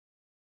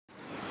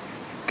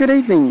Good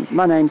evening,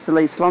 my name's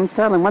Elise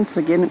Lonsdale and once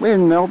again we're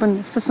in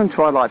Melbourne for some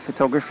Twilight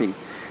photography.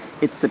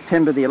 It's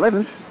September the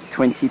 11th,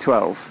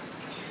 2012.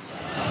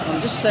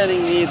 I'm just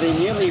standing near the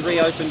newly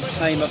reopened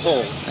Hamer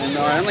Hall and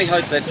I only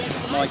hope that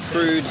my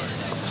crude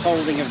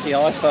holding of the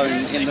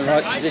iPhone in the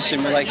right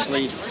position will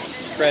actually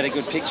create a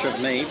good picture of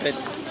me, but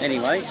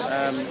anyway,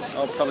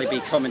 I'll probably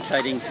be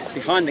commentating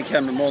behind the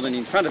camera more than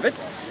in front of it,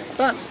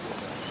 but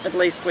at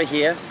least we're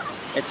here.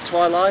 It's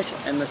twilight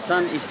and the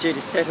sun is due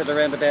to set at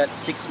around about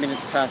 6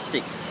 minutes past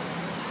 6.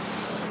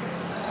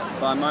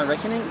 By my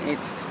reckoning,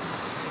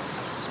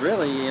 it's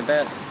really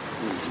about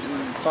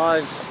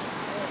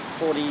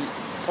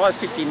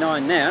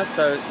 5:59 now,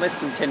 so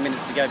less than 10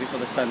 minutes to go before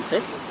the sun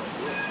sets.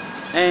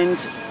 And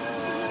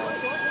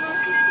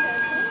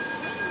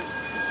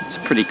it's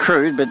pretty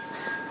crude, but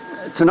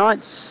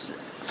tonight's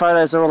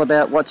photos are all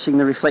about watching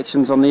the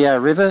reflections on the Yarra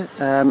River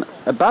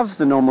above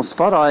the normal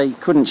spot. I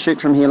couldn't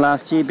shoot from here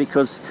last year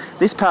because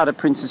this part of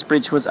Princes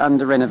Bridge was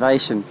under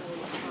renovation.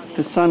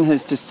 The sun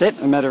has just set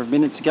a matter of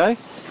minutes ago.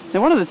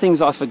 Now, one of the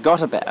things I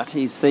forgot about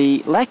is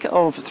the lack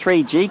of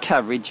 3G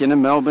coverage in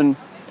Melbourne,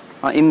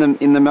 in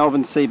the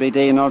Melbourne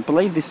CBD, and I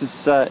believe this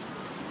is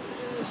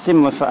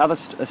similar for other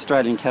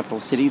Australian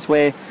capital cities,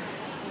 where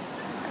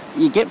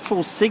you get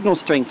full signal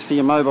strength for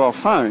your mobile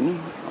phone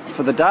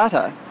for the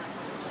data,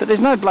 but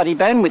there's no bloody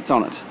bandwidth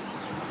on it.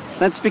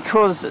 That's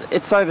because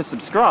it's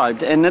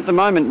oversubscribed, and at the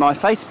moment my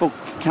Facebook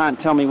can't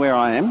tell me where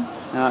I am.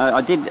 I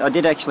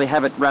did actually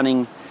have it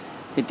running.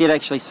 It did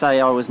actually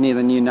say I was near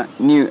the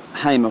new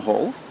Hamer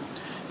Hall,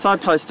 so I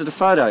posted a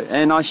photo,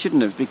 and I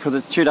shouldn't have because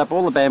it's chewed up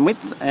all the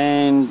bandwidth,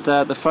 and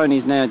the phone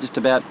is now just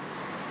about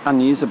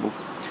unusable.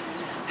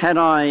 Had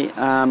I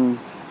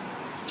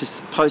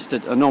just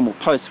posted a normal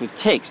post with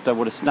text, I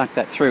would have snuck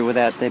that through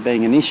without there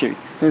being an issue.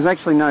 There's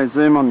actually no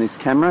zoom on this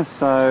camera,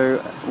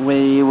 so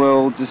we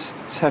will just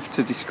have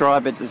to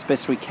describe it as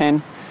best we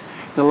can.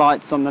 The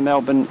lights on the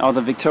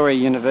the Victoria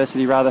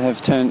University rather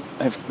have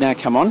now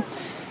come on,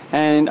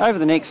 and over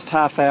the next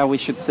half hour we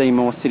should see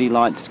more city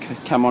lights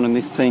come on and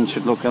this scene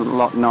should look a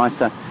lot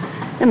nicer.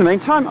 In the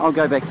meantime, I'll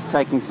go back to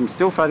taking some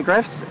still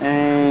photographs,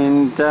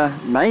 and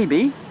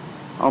maybe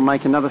I'll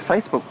make another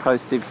Facebook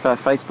post if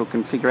Facebook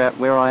can figure out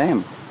where I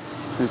am.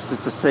 It's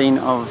just a scene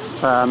of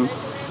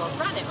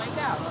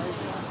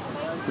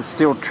the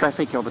still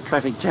traffic, or the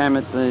traffic jam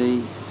at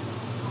the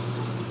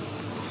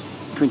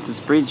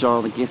Princes Bridge,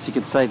 or I guess you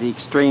could say the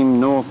extreme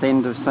north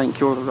end of St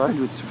Kilda Road,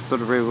 which is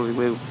sort of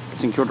where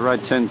St Kilda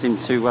Road turns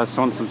into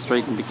Swanson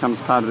Street and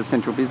becomes part of the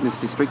central business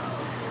district.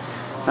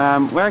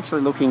 We're actually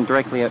looking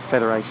directly at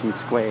Federation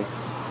Square,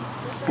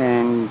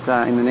 and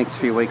in the next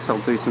few weeks I'll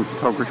do some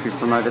photography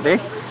from over there,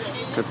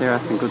 because there are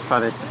some good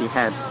photos to be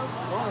had.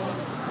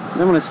 I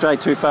don't want to stray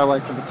too far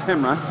away from the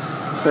camera,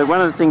 but one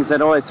of the things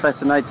that always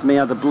fascinates me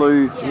are the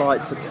blue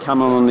lights that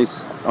come on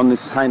this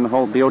Hamer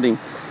Hall building.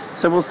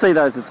 So we'll see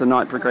those as the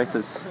night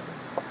progresses.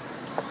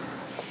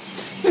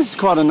 This is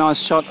quite a nice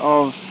shot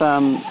of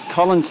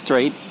Collins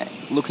Street,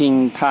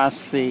 looking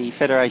past the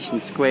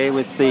Federation Square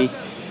with the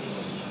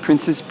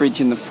Princes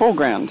Bridge in the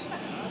foreground.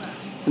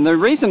 And the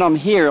reason I'm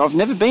here, I've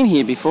never been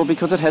here before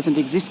because it hasn't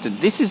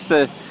existed. This is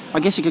the, I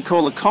guess you could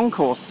call the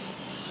concourse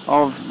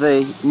of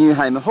the new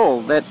Hamer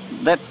Hall. That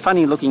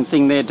funny looking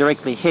thing there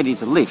directly ahead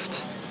is a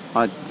lift,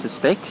 I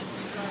suspect.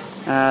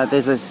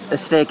 There's a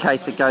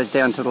staircase that goes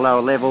down to the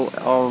lower level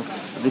of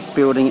this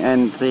building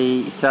and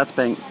the South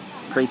Bank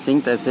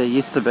precinct, as there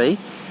used to be.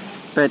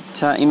 But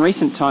in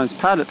recent times,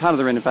 part of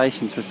the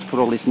renovations was to put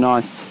all this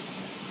nice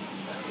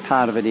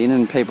part of it in,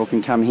 and people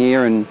can come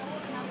here and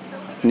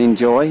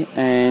enjoy,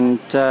 and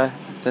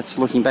that's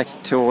looking back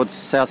towards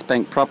South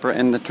Bank proper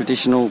and the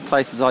traditional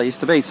places I used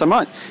to be. So I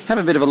might have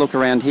a bit of a look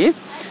around here.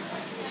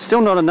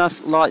 Still not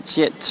enough lights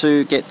yet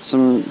to get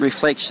some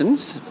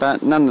reflections,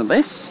 but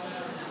nonetheless,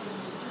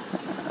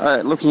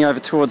 looking over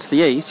towards the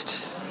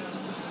east,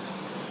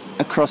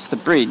 across the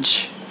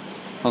bridge,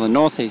 or the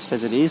northeast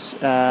as it is,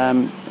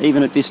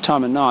 even at this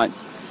time of night,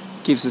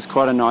 gives us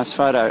quite a nice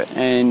photo,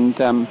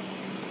 and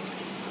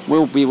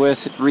will be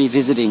worth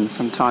revisiting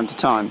from time to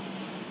time.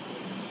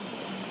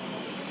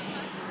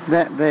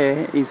 That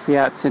there is the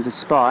Arts Centre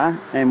spire,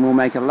 and we'll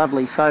make a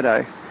lovely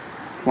photo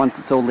once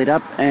it's all lit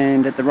up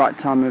and at the right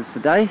time of the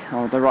day,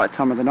 or the right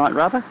time of the night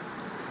rather.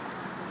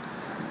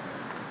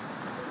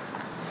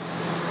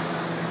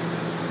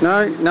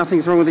 No,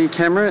 nothing's wrong with your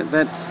camera.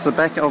 That's the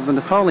back of the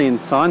Napoleon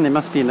sign. There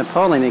must be a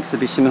Napoleon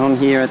exhibition on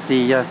here at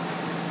the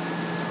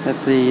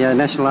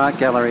National Art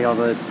Gallery, or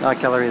the Art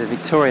Gallery of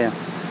Victoria.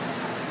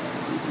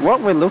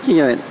 What we're looking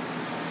at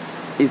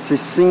is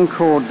this thing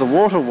called the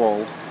water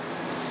wall,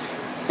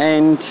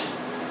 and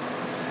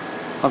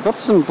I've got a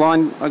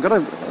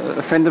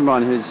friend of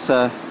mine who's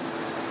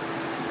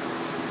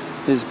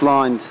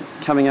blind,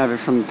 coming over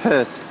from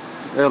Perth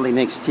early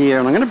next year,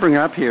 and I'm going to bring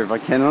her up here if I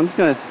can. I'm just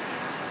going to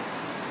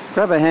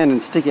grab her hand and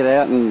stick it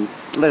out and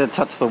let her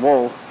touch the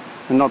wall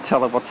and not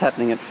tell her what's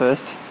happening at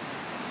first.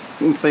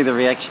 You can see the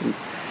reaction.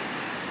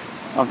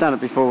 I've done it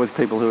before with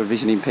people who are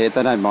vision impaired.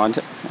 They don't mind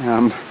it,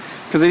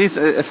 because it is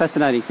a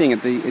fascinating thing.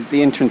 At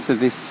the entrance of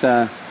this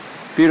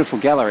beautiful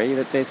gallery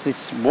that there's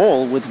this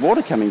wall with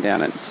water coming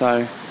down it.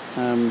 So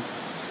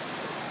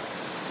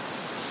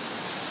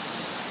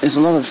there's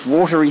a lot of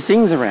watery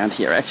things around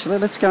here actually.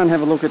 Let's go and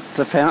have a look at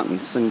the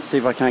fountains and see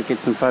if I can't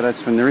get some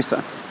photos from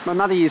Narissa. My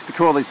mother used to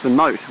call this the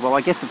moat. Well, I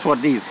guess it's what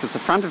it is, because the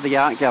front of the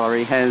art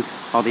gallery has,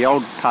 or the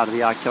old part of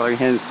the art gallery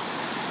has,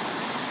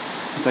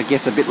 it's I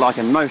guess a bit like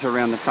a moat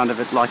around the front of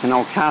it, like an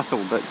old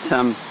castle, but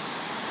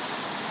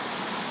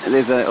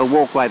there's a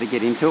walkway to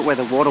get into it where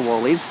the water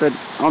wall is, but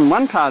on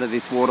one part of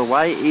this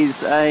waterway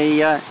is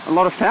a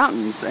lot of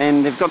fountains,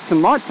 and they've got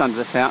some lights under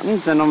the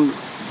fountains, and I'm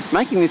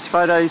making this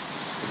photo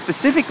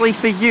specifically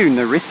for you,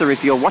 Narissa,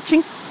 if you're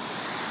watching.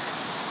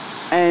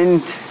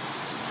 And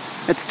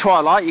it's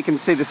twilight, you can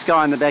see the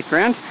sky in the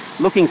background,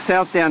 looking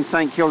south down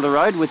St Kilda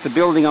Road with the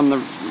building on the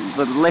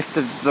left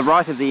of the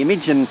right of the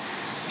image, and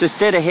just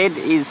dead ahead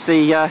is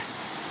the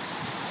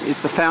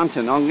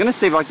fountain. I'm going to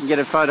see if I can get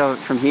a photo of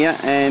it from here,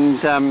 and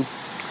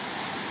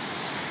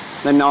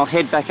then I'll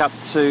head back up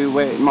to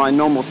my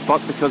normal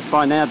spot, because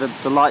by now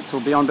the lights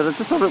will be on, but I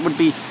just thought it would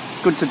be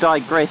good to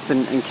digress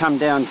and come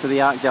down to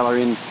the art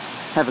gallery and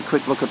have a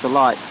quick look at the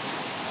lights,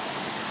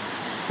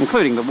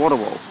 including the water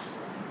wall.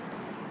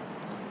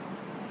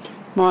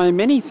 My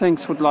many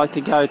thanks would like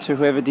to go to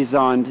whoever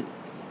designed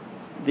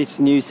this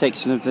new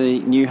section of the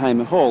New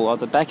Hamer Hall, or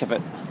the back of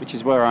it, which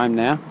is where I am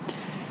now.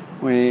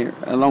 We're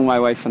a long way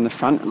away from the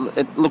front.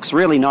 It looks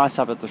really nice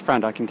up at the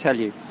front, I can tell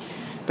you.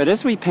 But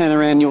as we pan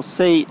around, you'll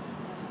see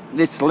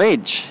this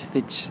ledge,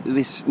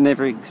 this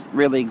never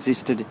really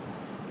existed,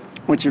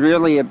 which is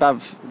really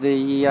above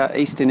the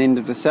eastern end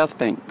of the South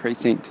Bank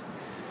precinct,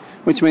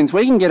 which means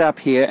we can get up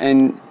here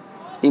and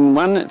in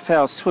one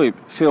foul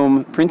swoop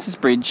film Princes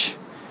Bridge,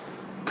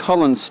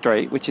 Collins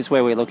Street, which is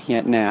where we're looking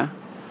at now,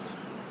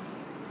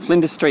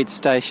 Flinders Street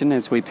Station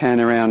as we pan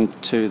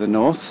around to the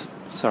north.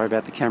 Sorry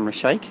about the camera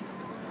shake.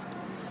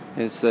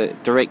 There's the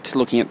direct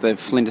looking at the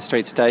Flinders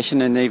Street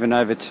Station, and even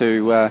over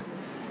to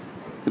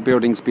the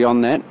buildings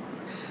beyond that.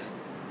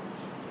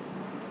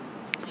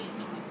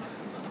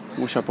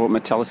 Wish I brought my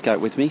telescope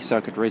with me so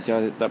I could read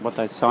what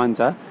those signs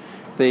are.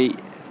 The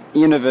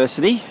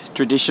university,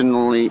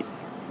 traditionally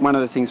one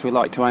of the things we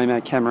like to aim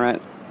our camera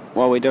at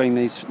while we're doing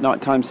these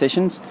nighttime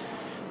sessions,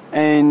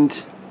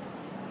 and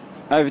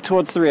over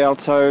towards the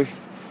Rialto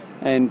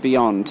and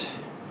beyond.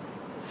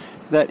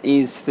 That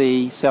is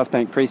the South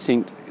Bank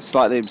precinct,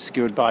 slightly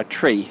obscured by a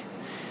tree.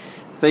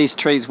 These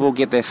trees will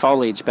get their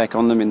foliage back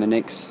on them in the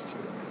next,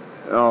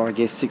 I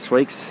guess 6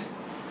 weeks,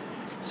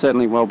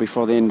 certainly well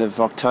before the end of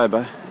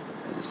October.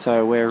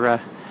 So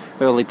we're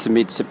early to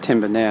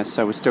mid-September now,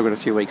 so we've still got a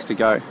few weeks to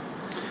go.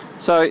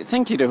 So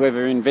thank you to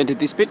whoever invented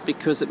this bit,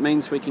 because it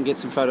means we can get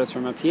some photos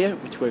from up here,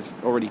 which we've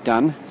already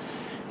done.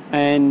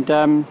 And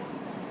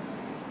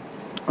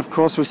of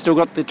course we've still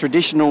got the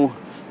traditional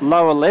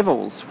lower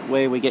levels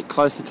where we get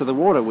closer to the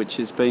water, which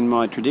has been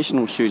my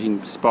traditional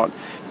shooting spot.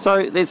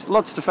 So there's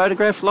lots to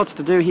photograph, lots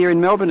to do here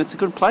in Melbourne. It's a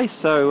good place,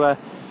 so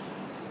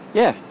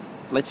yeah,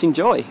 let's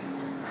enjoy.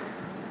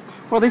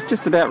 Well, this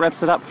just about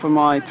wraps it up for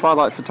my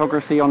Twilight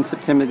photography on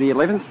September the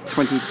 11th,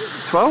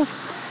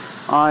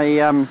 2012.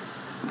 I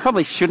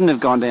probably shouldn't have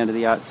gone down to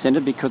the Art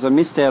Centre because I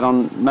missed out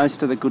on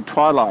most of the good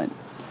Twilight.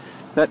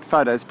 That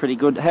photo's pretty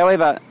good.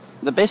 However,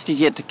 the best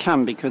is yet to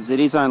come, because it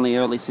is only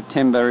early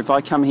September. If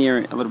I come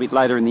here a little bit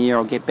later in the year,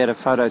 I'll get better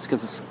photos,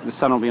 because the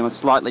sun will be on a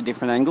slightly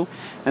different angle,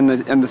 and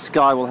the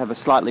sky will have a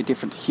slightly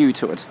different hue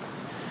to it.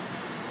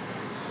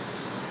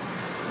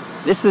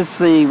 This is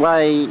the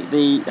way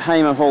the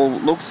Hamer Hall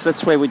looks.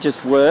 That's where we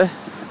just were.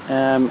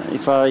 I'm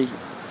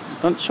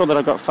not sure that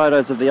I've got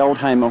photos of the old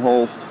Hamer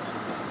Hall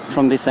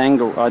from this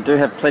angle. I do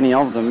have plenty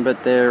of them,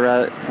 but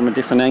they're from a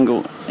different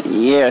angle.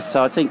 Yeah,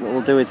 so I think what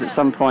we'll do is at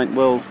some point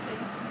we'll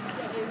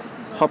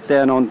hop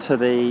down onto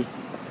the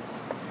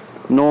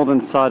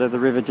northern side of the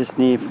river just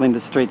near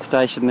Flinders Street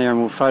Station there, and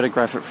we'll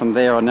photograph it from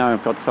there. I know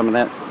I've got some of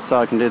that so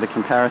I can do the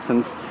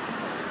comparisons.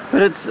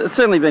 But it's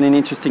certainly been an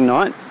interesting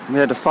night. We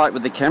had to fight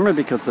with the camera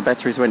because the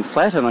batteries went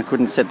flat and I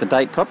couldn't set the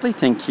date properly.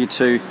 Thank you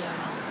to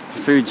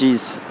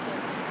Fuji's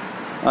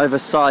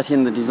oversight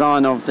in the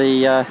design of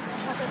the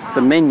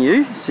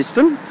menu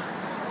system.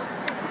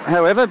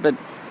 However, but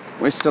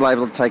we're still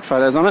able to take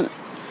photos on it.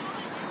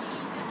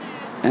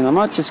 And I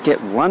might just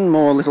get one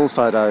more little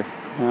photo.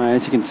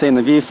 As you can see in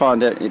the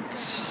viewfinder,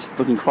 it's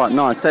looking quite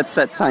nice. That's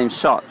that same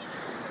shot.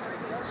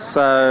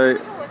 So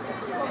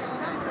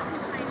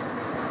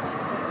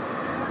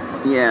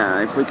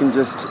yeah, if we can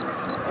just...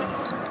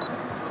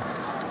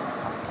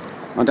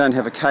 I don't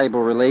have a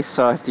cable release,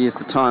 so I have to use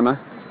the timer.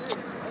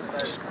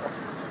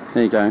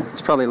 There you go.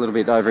 It's probably a little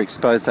bit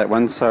overexposed, that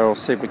one, so I'll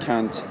see if we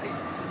can't...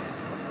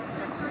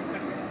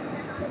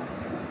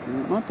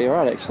 It might be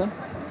alright, actually.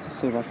 Let's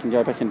see if I can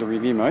go back into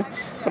review mode.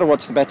 Got to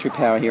watch the battery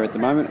power here at the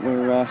moment.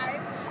 We've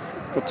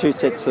got 2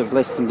 sets of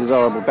less than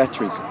desirable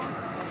batteries.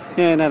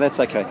 Yeah, no, that's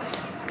okay.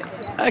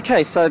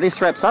 Okay, so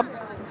this wraps up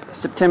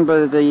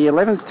September the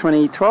 11th,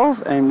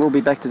 2012, and we'll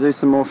be back to do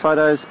some more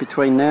photos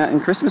between now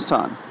and Christmas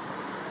time.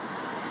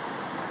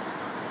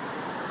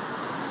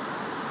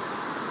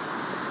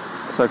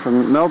 So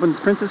from Melbourne's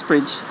Princes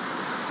Bridge,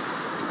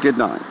 Good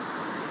night.